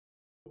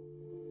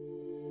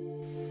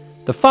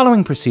The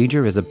following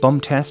procedure is a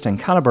bump test and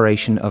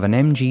calibration of an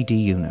MGD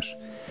unit.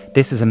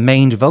 This is a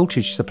mains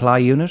voltage supply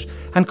unit,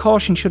 and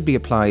caution should be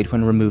applied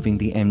when removing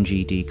the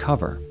MGD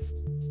cover.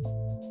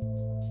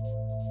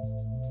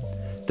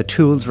 The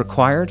tools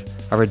required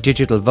are a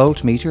digital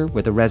voltmeter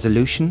with a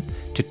resolution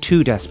to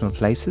 2 decimal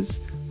places,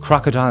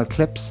 crocodile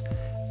clips,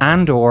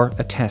 and/or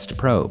a test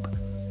probe,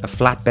 a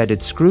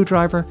flat-bedded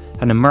screwdriver,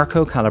 and a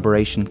Murco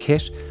Calibration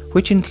Kit,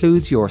 which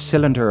includes your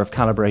cylinder of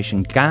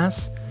calibration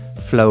gas,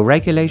 flow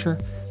regulator,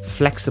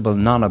 flexible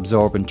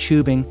non-absorbent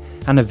tubing,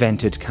 and a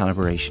vented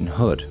calibration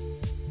hood.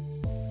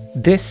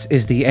 This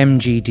is the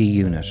MGD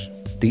unit.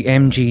 The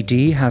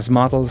MGD has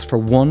models for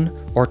 1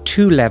 or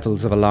 2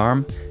 levels of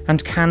alarm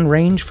and can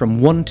range from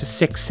 1 to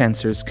 6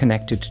 sensors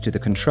connected to the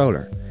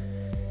controller.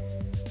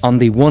 On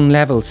the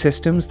 1-level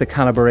systems, the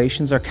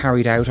calibrations are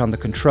carried out on the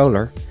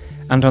controller,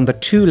 and on the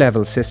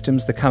 2-level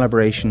systems, the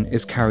calibration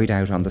is carried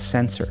out on the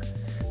sensor.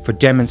 For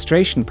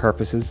demonstration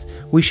purposes,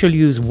 we shall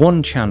use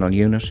 1-channel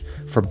unit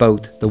for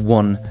both the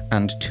 1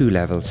 and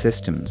 2-level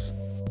systems.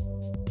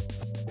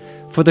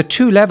 For the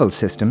 2-level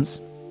systems,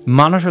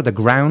 monitor the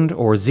ground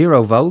or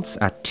 0 volts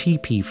at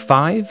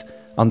TP5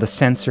 on the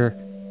sensor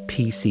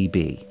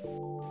PCB.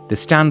 The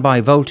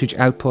standby voltage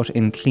output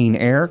in clean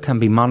air can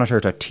be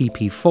monitored at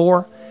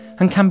TP4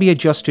 and can be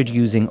adjusted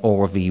using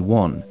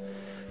RV1.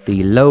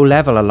 The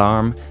low-level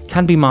alarm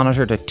can be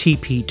monitored at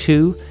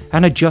TP2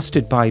 and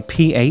adjusted by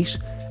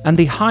P8, and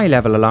the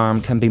high-level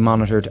alarm can be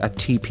monitored at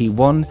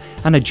TP1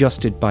 and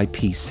adjusted by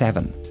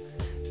P7.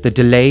 The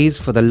delays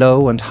for the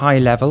low and high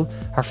level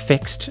are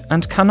fixed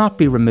and cannot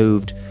be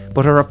removed,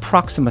 but are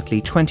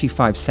approximately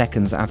 25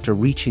 seconds after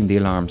reaching the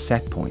alarm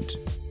set point.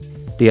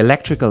 The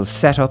electrical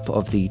setup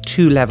of the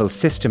 2-level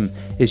system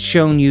is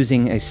shown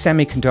using a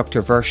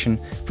semi-conductor version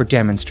for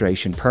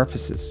demonstration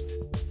purposes.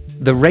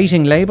 The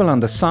rating label on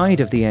the side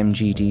of the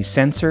MGD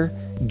sensor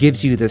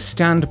gives you the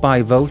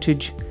standby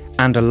voltage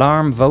and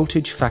alarm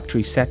voltage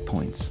factory set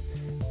points.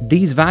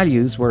 These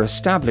values were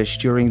established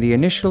during the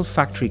initial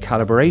factory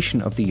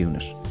calibration of the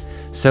unit.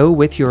 So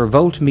with your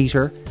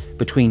voltmeter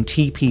between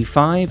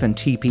TP5 and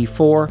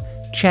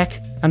TP4,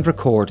 check and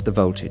record the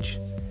voltage.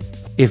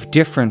 If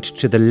different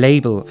to the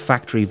label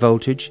factory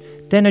voltage,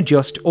 then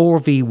adjust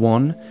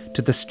RV1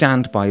 to the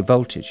standby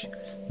voltage,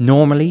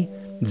 normally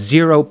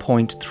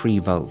 0.3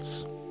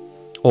 volts,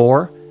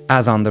 or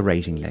as on the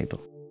rating label.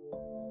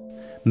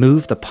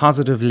 Move the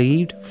positive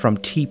lead from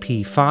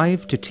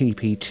TP5 to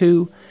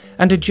TP2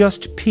 and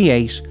adjust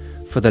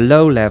P8 for the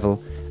low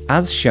level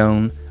as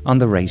shown on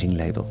the rating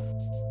label.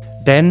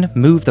 Then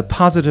move the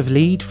positive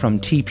lead from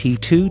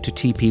TP2 to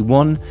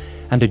TP1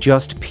 and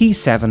adjust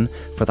P7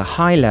 for the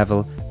high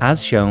level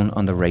as shown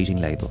on the rating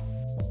label.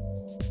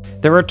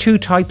 There are 2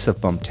 types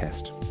of bump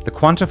test. The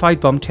quantified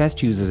bump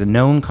test uses a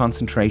known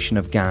concentration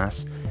of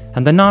gas,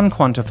 and the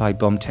non-quantified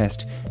bump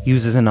test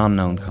uses an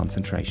unknown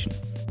concentration.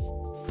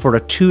 For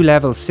a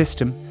 2-level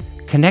system,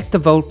 connect the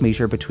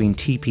voltmeter between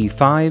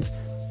TP5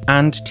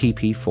 and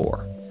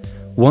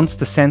TP4. Once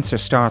the sensor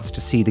starts to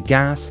see the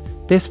gas,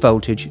 this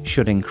voltage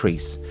should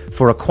increase.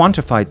 For a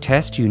quantified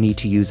test, you need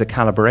to use a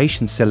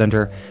calibration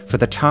cylinder for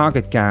the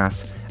target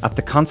gas at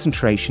the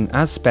concentration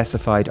as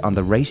specified on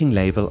the rating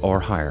label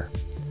or higher.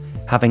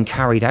 Having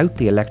carried out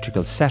the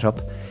electrical setup,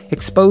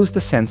 expose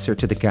the sensor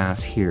to the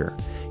gas here.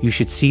 You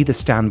should see the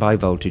standby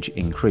voltage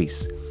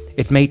increase.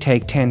 It may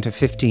take 10 to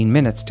 15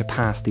 minutes to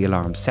pass the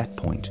alarm set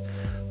point.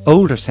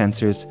 Older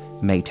sensors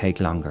may take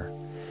longer.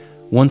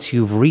 Once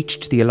you've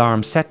reached the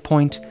alarm set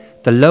point,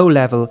 the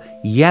low-level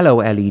yellow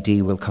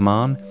LED will come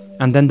on,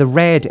 and then the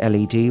red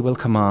LED will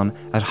come on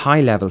at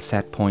high-level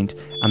set point,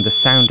 and the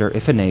sounder,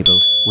 if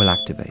enabled, will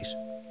activate.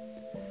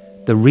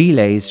 The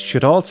relays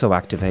should also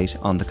activate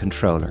on the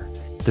controller.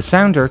 The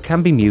sounder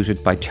can be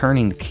muted by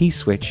turning the key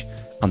switch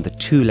on the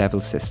 2-level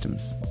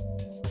systems.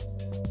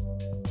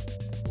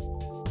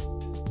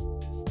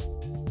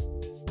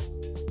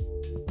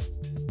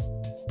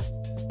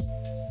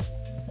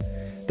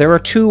 There are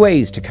 2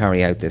 ways to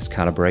carry out this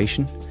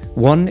calibration.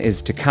 One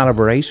is to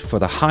calibrate for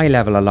the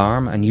high-level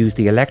alarm and use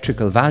the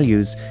electrical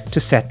values to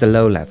set the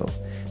low level.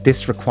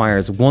 This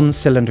requires 1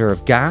 cylinder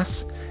of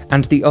gas,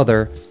 and the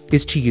other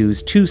is to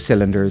use 2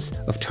 cylinders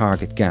of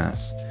target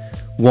gas,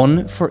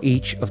 1 for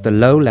each of the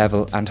low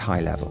level and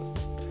high level.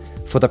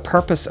 For the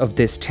purpose of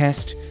this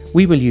test,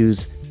 we will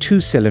use 2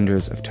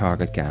 cylinders of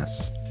target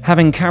gas.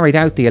 Having carried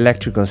out the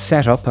electrical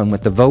setup and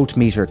with the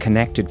voltmeter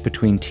connected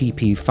between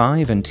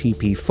TP5 and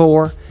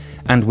TP4,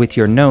 and with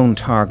your known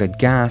target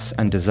gas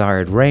and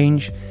desired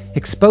range,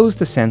 expose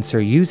the sensor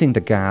using the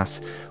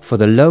gas for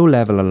the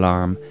low-level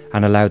alarm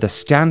and allow the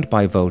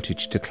standby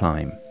voltage to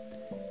climb.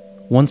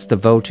 Once the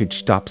voltage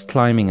stops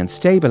climbing and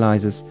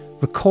stabilizes,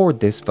 record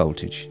this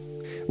voltage.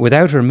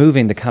 Without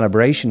removing the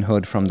calibration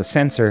hood from the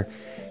sensor,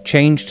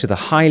 change to the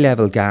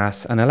high-level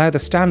gas and allow the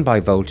standby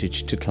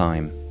voltage to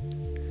climb.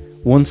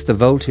 Once the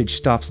voltage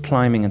stops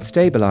climbing and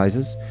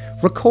stabilizes,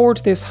 record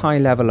this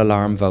high-level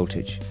alarm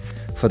voltage.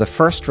 For the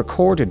first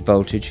recorded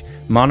voltage,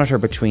 monitor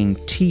between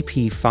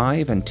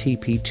TP5 and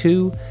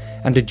TP2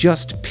 and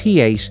adjust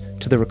P8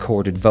 to the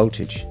recorded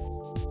voltage.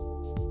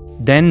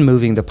 Then,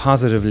 moving the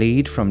positive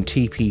lead from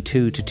TP2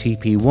 to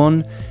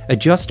TP1,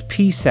 adjust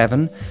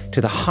P7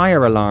 to the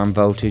higher alarm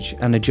voltage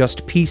and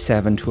adjust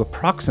P7 to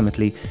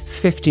approximately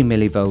 50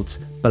 millivolts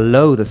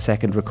below the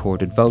second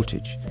recorded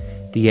voltage.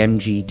 The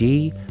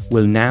MGD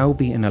will now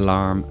be in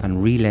alarm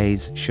and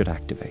relays should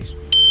activate.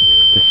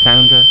 The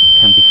sounder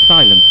can be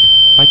silenced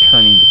by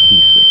turning the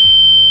key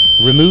switch.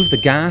 Remove the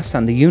gas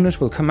and the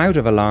unit will come out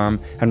of alarm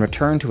and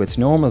return to its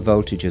normal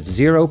voltage of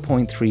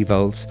 0.3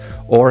 volts,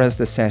 or as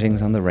the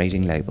settings on the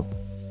rating label.